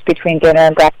 hours between dinner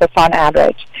and breakfast on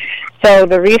average. So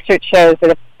the research shows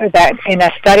that in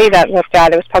a study that looked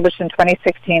at, it was published in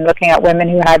 2016, looking at women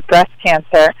who had breast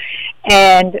cancer,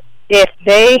 and if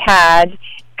they had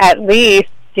at least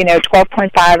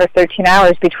 12.5 or 13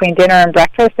 hours between dinner and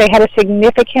breakfast, they had a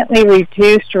significantly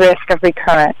reduced risk of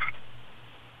recurrence.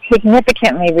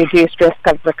 Significantly reduced risk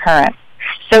of recurrence.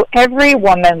 So every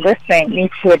woman listening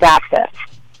needs to adapt this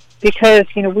because,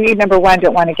 we, number one,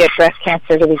 don't want to get breast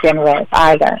cancer to begin with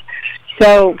either.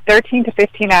 So 13 to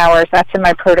 15 hours, that's in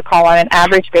my protocol. On an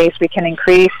average base, we can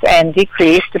increase and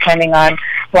decrease depending on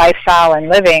lifestyle and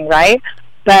living, right?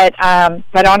 But on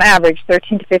average,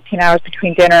 13 to 15 hours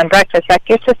between dinner and breakfast, that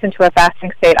gets us into a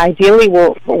fasting state. Ideally,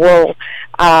 we'll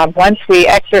once we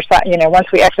exercise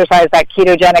that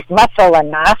ketogenic muscle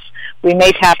enough, we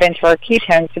may tap into our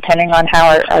ketones depending on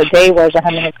how our day was or how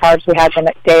many carbs we had the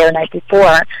next day or night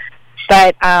before.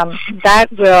 But that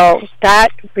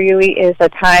really is a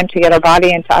time to get our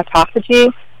body into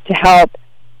autophagy to help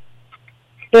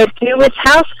it do its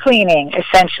house cleaning,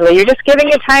 essentially. You're just giving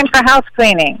it time for house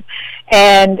cleaning.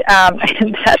 And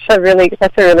that's a really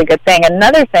good thing.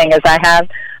 Another thing is I have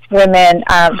women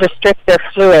restrict their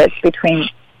fluids between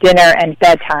dinner and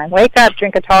bedtime. Wake up,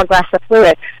 drink a tall glass of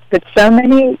fluid. But so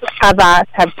many of us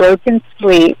have broken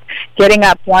sleep, getting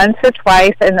up once or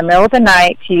twice in the middle of the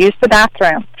night to use the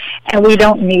bathroom, and we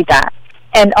don't need that.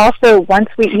 And also, once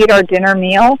we eat our dinner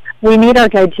meal, we need our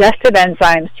digestive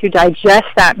enzymes to digest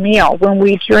that meal. When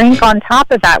we drink on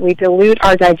top of that, we dilute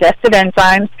our digestive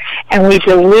enzymes, and we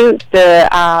dilute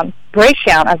the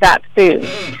breakdown of that food.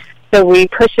 So we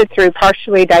push it through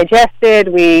partially digested,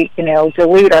 we,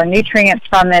 dilute our nutrients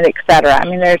from it, etc.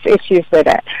 There's issues with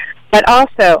it. But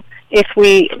also, if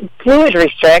we fluid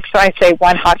restrict, so I say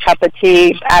 1 hot cup of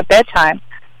tea at bedtime,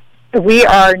 we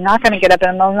are not going to get up in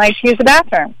the middle of the night to use the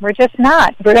bathroom. We're just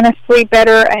not. We're going to sleep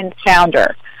better and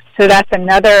sounder. So that's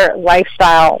another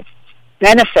lifestyle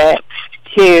benefit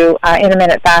to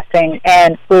intermittent fasting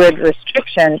and fluid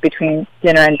restriction between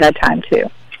dinner and bedtime, too.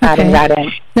 Adding that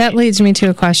in. That leads me to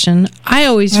a question. I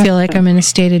always feel like I'm in a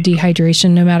state of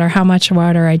dehydration no matter how much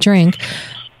water I drink.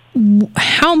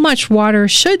 How much water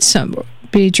should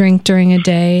somebody drink during a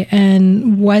day,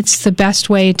 and what's the best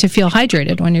way to feel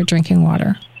hydrated when you're drinking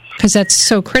water? Because that's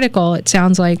so critical, it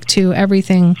sounds like, to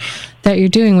everything that you're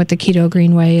doing with the Keto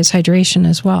Green Way is hydration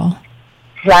as well.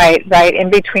 Right.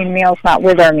 In between meals, not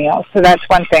with our meals. So that's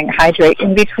one thing. Hydrate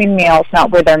in between meals,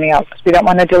 not with our meals, because we don't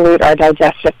want to dilute our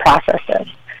digestive processes.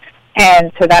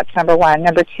 And so that's number one.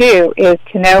 Number two is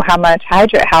to know how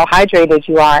hydrated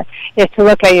you are, is to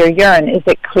look at your urine. Is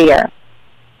it clear?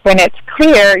 When it's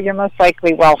clear, you're most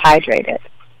likely well hydrated.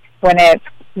 When it's,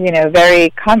 very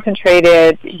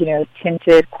concentrated,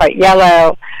 tinted quite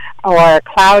yellow or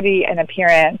cloudy in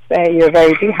appearance, you're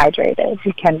very dehydrated.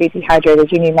 You can be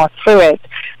dehydrated. You need more fluids.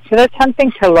 So that's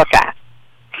something to look at.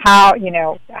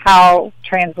 How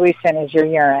translucent is your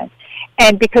urine?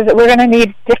 And because we're going to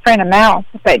need different amounts,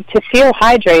 but to feel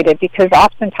hydrated, because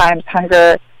oftentimes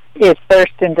hunger is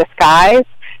thirst in disguise.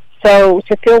 So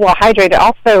to feel well hydrated,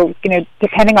 also,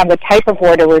 depending on the type of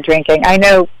water we're drinking. I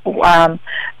know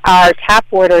our tap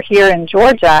water here in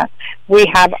Georgia, we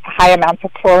have high amounts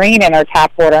of chlorine in our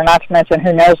tap water, not to mention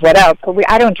who knows what else. But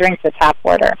I don't drink the tap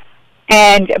water.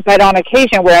 But on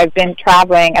occasion where I've been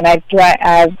traveling and I've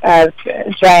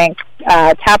drank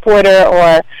tap water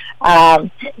or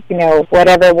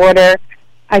whatever water,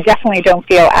 I definitely don't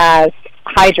feel as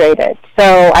hydrated.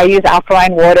 So I use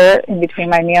alkaline water in between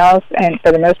my meals, and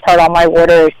for the most part, all my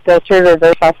water is filtered,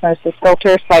 reverse osmosis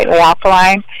filter, slightly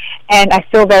alkaline, and I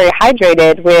feel very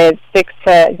hydrated with 6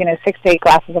 to 8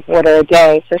 glasses of water a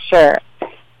day for sure.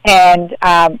 And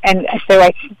so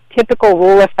a typical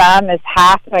rule of thumb is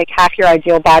half your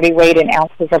ideal body weight in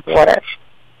ounces of water.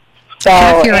 So,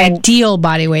 half your ideal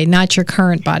body weight, not your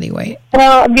current body weight.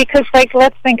 Well, because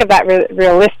let's think of that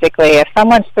realistically. If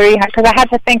someone's 300, because I had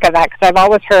to think of that because I've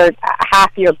always heard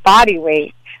half your body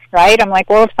weight, right? I'm like,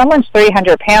 well, if someone's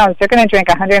 300 pounds, they're going to drink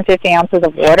 150 ounces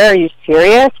of water. Are you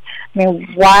serious? I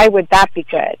mean, why would that be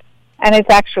good? And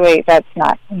it's actually, that's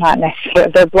not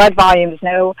necessary. Their blood volume is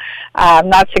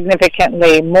not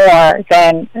significantly more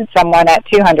than someone at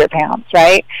 200 pounds,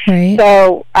 right? Right.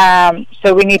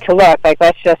 So we need to look,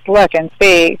 let's just look and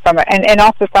see and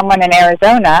also someone in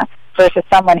Arizona versus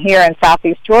someone here in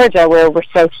Southeast Georgia where we're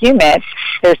so humid,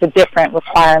 there's a different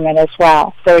requirement as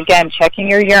well. So again, checking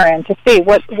your urine to see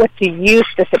what do you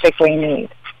specifically need.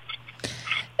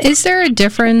 Is there a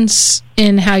difference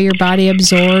in how your body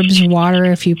absorbs water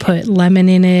if you put lemon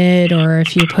in it or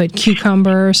if you put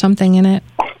cucumber or something in it?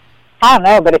 I don't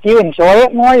know, but if you enjoy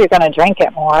it more, you're going to drink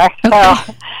it more. Okay. So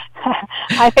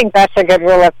I think that's a good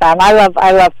rule of thumb. I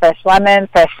love fresh lemon,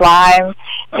 fresh lime,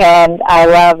 and I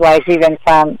love even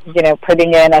some,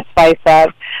 putting in a slice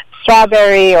of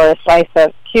strawberry or a slice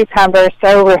of cucumber.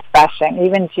 So refreshing.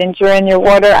 Even ginger in your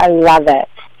water, I love it.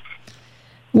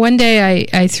 One day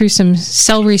I threw some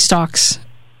celery stalks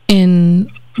in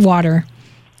water,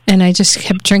 and I just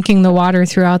kept drinking the water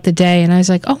throughout the day, and I was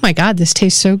like, oh my God, this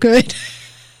tastes so good.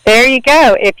 There you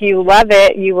go. If you love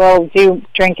it, you will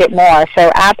drink it more. So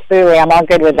absolutely, I'm all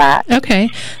good with that. Okay,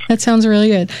 that sounds really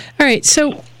good. All right,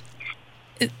 so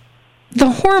the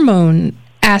hormone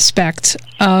aspect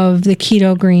of the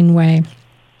Keto Green Way.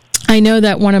 I know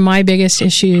that one of my biggest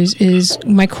issues is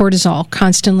my cortisol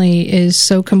constantly is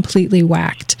so completely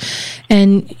whacked.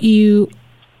 And you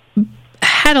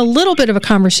had a little bit of a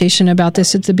conversation about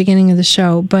this at the beginning of the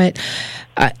show, but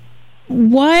how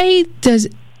does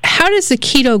the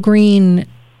Keto Green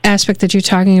aspect that you're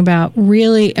talking about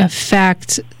really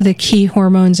affect the key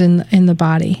hormones in the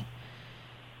body?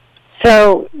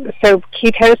 So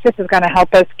ketosis is going to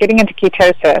help us, getting into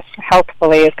ketosis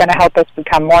healthfully is going to help us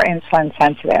become more insulin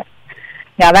sensitive.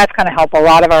 Now that's going to help a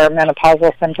lot of our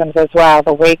menopausal symptoms as well,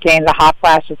 the weight gain, the hot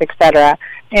flashes, etc.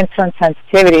 Insulin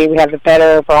sensitivity, we have a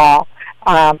better overall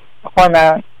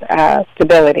hormone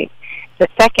stability. The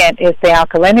second is the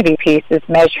alkalinity piece, is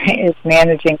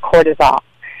managing cortisol.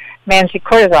 Managing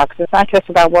cortisol, because it's not just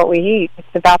about what we eat, it's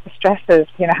about the stresses.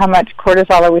 How much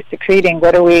cortisol are we secreting?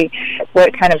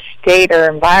 What kind of state or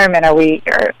environment are we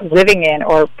living in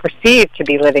or perceived to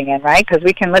be living in, right? Because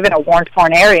we can live in a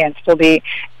war-torn area and still be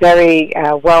very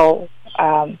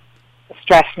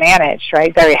stress managed,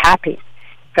 right? Very happy,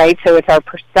 right? So it's our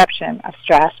perception of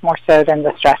stress more so than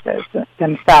the stresses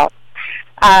themselves.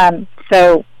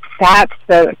 So that's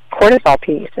the cortisol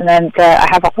piece. And then I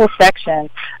have a whole section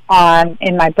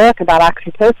in my book about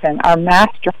oxytocin, our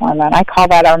master hormone. I call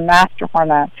that our master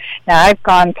hormone. Now, I've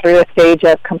gone through a stage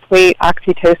of complete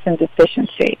oxytocin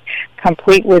deficiency,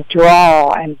 complete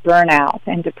withdrawal and burnout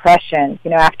and depression,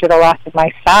 after the loss of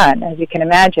my son, as you can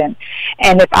imagine.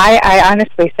 And if I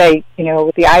honestly say,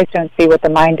 the eyes don't see what the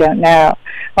mind don't know.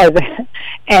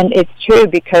 And it's true,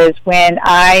 because when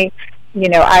I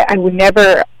would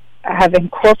never have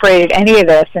incorporated any of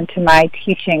this into my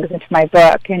teachings, into my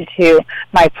book, into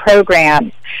my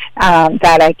programs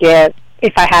that I give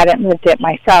if I hadn't lived it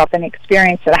myself and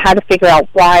experienced it. I had to figure out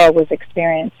why I was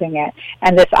experiencing it.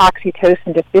 And this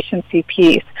oxytocin deficiency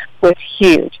piece was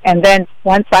huge. And then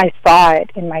once I saw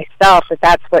it in myself,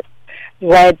 that's what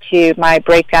led to my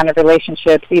breakdown of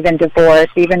relationships, even divorce,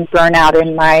 even burnout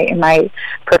in my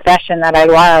profession that I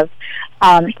love.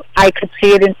 I could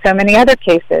see it in so many other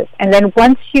cases. And then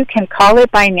once you can call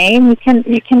it by name, you can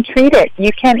treat it.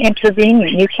 You can intervene.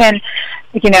 You can,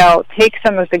 take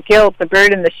some of the guilt, the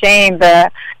burden, the shame,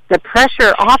 the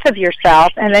pressure off of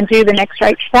yourself, and then do the next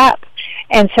right step.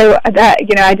 And so that,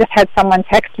 I just had someone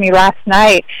text me last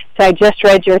night. So I just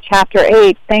read your chapter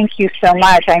 8. Thank you so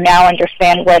much. I now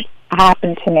understand what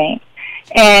happened to me.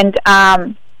 And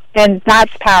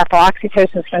that's powerful.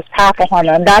 Oxytocin is the most powerful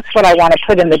hormone. That's what I want to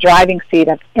put in the driving seat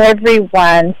of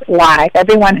everyone's life,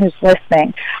 everyone who's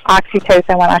listening. Oxytocin,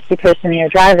 I want oxytocin in your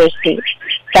driver's seat.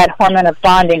 That hormone of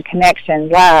bonding, connection,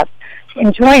 love,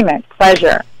 enjoyment,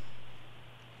 pleasure.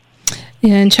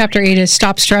 Yeah, and chapter 8 is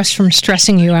Stop Stress from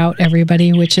Stressing You Out,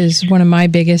 everybody, which is one of my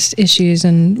biggest issues,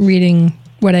 and reading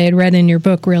what I had read in your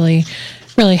book really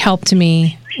helped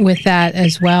me with that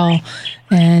as well.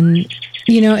 And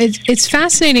it's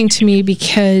fascinating to me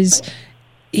because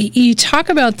you talk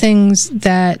about things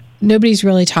that nobody's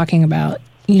really talking about.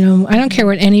 I don't care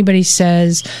what anybody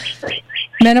says.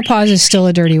 Menopause is still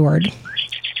a dirty word.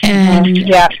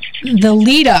 And the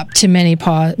lead up to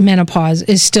menopause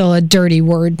is still a dirty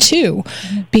word too,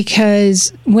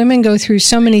 because women go through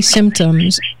so many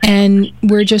symptoms and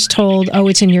we're just told, oh,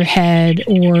 it's in your head,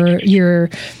 or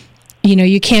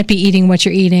you can't be eating what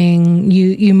you're eating.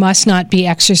 You must not be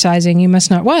exercising. You must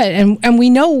not what? And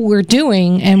we know what we're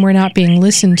doing and we're not being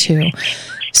listened to.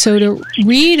 So to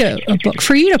read a book,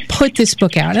 for you to put this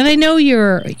book out, and I know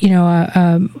you're,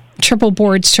 a triple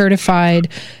board certified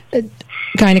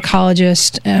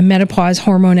gynecologist, a menopause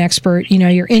hormone expert,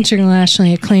 you're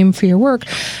internationally acclaimed for your work,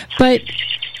 but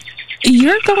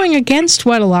you're going against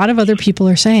what a lot of other people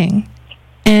are saying.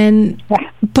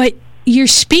 But you're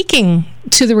speaking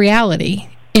to the reality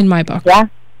in my book. Yeah,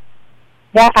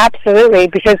 absolutely.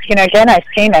 Because, again, I've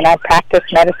seen it. I've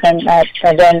practiced medicine.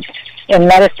 I've been in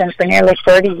medicine for nearly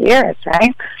 30 years,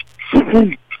 right?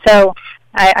 So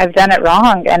I've done it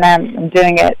wrong, and I'm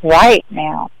doing it right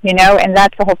now, and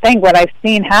that's the whole thing. What I've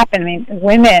seen happen,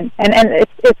 women, and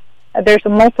it's there's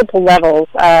multiple levels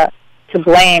to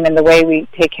blame in the way we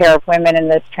take care of women in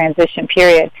this transition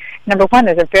period. Number one,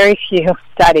 there's a very few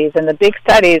studies, and the big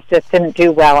studies just didn't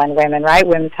do well in women, right?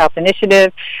 Women's Health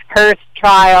Initiative, Hearst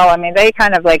trial, they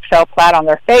kind of fell flat on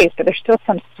their face, but there's still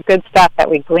some good stuff that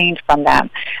we gleaned from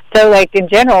them. So in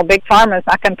general, Big Pharma is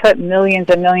not going to put millions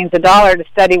and millions of dollars to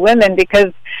study women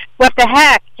because what the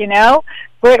heck,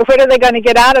 what are they going to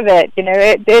get out of it?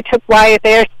 It took Wyatt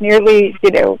Ayers nearly,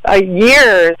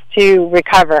 years to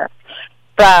recover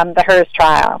from the Hearst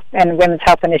trial and Women's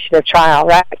Health Initiative trial,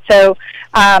 right? So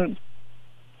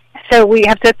we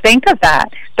have to think of that.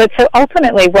 But so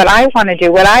ultimately, what I want to do,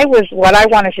 what I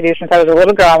wanted to do since I was a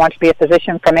little girl, I wanted to be a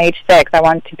physician from age 6. I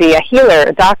wanted to be a healer,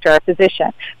 a doctor, a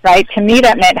physician, right? To me,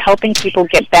 that meant helping people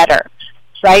get better,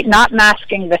 right? Not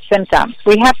masking the symptoms.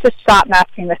 We have to stop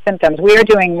masking the symptoms. We are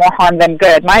doing more harm than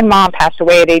good. My mom passed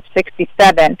away at age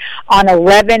 67 on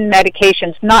 11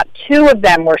 medications. Not 2 of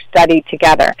them were studied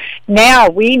together. Now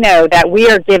we know that we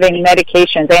are giving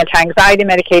medications, anti-anxiety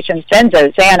medications,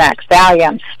 benzos, Xanax,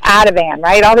 Valium, Ativan,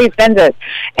 right? All these benzos.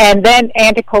 And then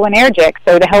anticholinergics.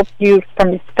 So to help you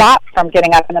stop from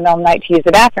getting up in the middle of the night to use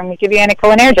the bathroom, we give you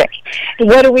anticholinergics.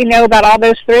 What do we know about all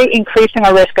those 3? Increasing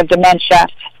our risk of dementia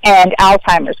and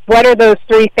Alzheimer's. What are those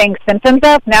 3 things symptoms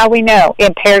of? Now we know.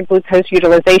 Impaired glucose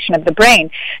utilization of the brain.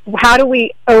 How do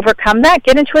we overcome that?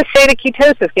 Get into a state of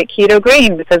ketosis. Get keto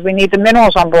green, because we need the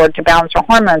minerals on board to balance our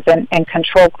hormones and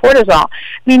control cortisol.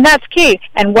 That's key.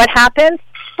 And what happens?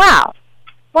 Wow,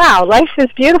 life is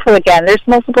beautiful again. There's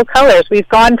multiple colors. We've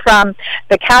gone from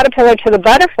the caterpillar to the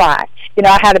butterfly.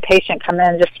 I had a patient come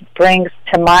in, just brings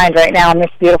to mind right now on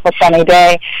this beautiful sunny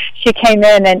day. She came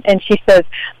in and she says,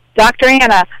 Dr.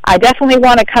 Anna, I definitely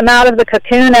want to come out of the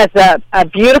cocoon as a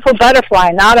beautiful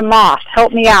butterfly, not a moth.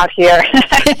 Help me out here.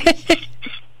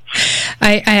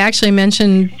 I actually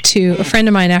mentioned to a friend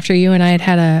of mine after you and I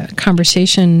had a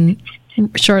conversation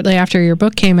shortly after your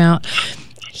book came out,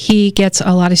 he gets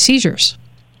a lot of seizures.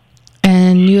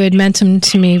 And you had mentioned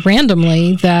to me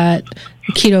randomly that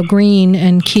keto green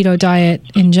and keto diet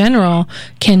in general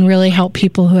can really help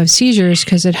people who have seizures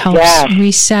because it helps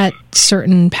reset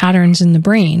certain patterns in the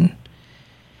brain.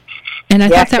 And I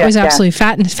thought that was absolutely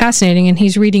fascinating. And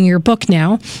he's reading your book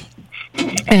now.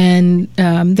 And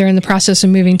they're in the process of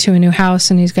moving to a new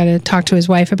house, and he's got to talk to his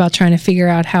wife about trying to figure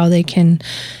out how they can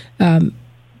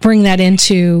bring that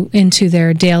into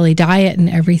their daily diet and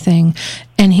everything.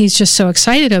 And he's just so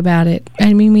excited about it.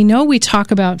 We know we talk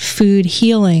about food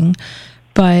healing,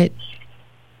 but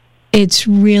it's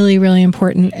really, really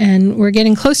important. And we're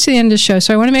getting close to the end of the show,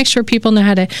 so I want to make sure people know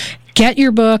how to get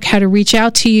your book, how to reach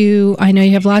out to you. I know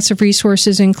you have lots of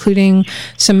resources, including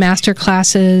some master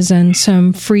classes and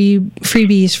some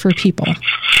freebies for people.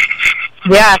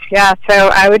 Yeah.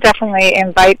 So I would definitely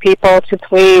invite people to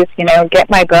please, get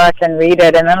my book and read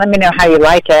it, and then let me know how you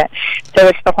like it. So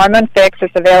it's The Hormone Fix.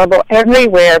 It's available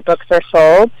everywhere books are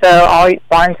sold. So all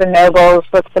Barnes & Nobles,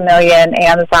 Books A Million,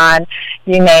 Amazon,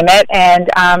 you name it. And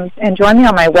join me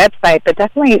on my website. But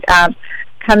definitely come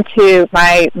to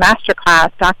my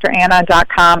masterclass,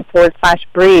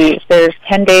 dranna.com/breathe. There's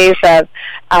 10 days of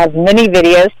mini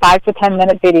videos, 5 to 10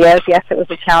 minute videos. Yes, it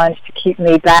was a challenge to keep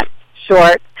me that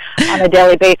short on a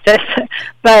daily basis,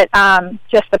 but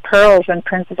just the pearls and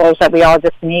principles that we all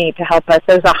just need to help us,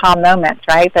 those aha moments,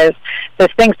 right? Those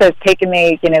things that have taken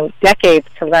me, decades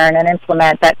to learn and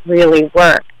implement that really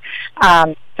work.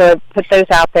 So put those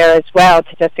out there as well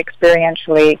to just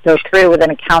experientially go through with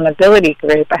an accountability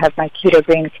group. I have my Keto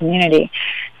Green community.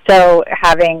 So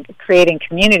creating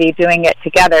community, doing it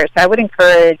together. So I would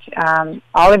encourage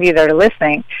all of you that are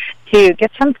listening to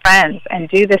get some friends and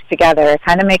do this together.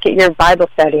 Kind of make it your Bible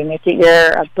study, make it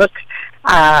your book,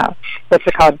 what's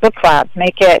it called, book club.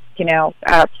 Make it,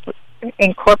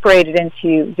 incorporate it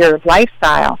into your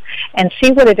lifestyle and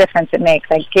see what a difference it makes.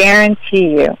 I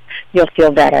guarantee you'll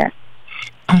feel better.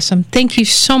 Awesome. Thank you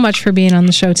so much for being on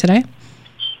the show today.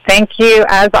 Thank you,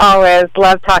 as always.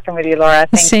 Love talking with you, Laura.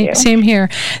 Thank you. Same here.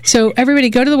 So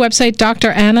everybody go to the website,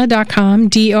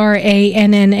 dranna.com,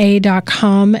 DRANNA.com,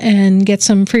 and get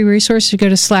some free resources. You go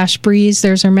to /Breeze.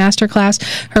 There's our masterclass.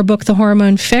 Her book, The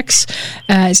Hormone Fix,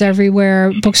 is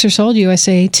everywhere books are sold.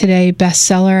 USA Today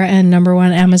bestseller and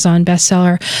 #1 Amazon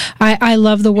bestseller. I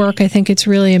love the work. I think it's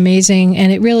really amazing,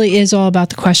 and it really is all about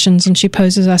the questions, and she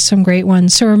poses us some great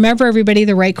ones. So remember, everybody,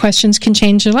 the right questions can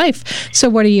change your life. So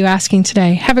what are you asking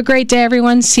today? Have a great day,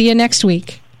 everyone. See you next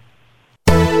week.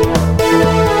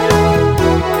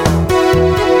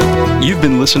 You've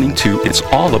been listening to It's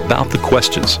All About the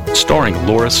Questions, starring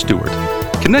Laura Stewart.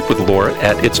 Connect with Laura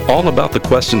at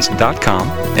it'sallaboutthequestions.com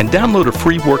and download a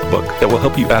free workbook that will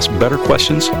help you ask better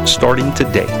questions starting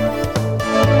today.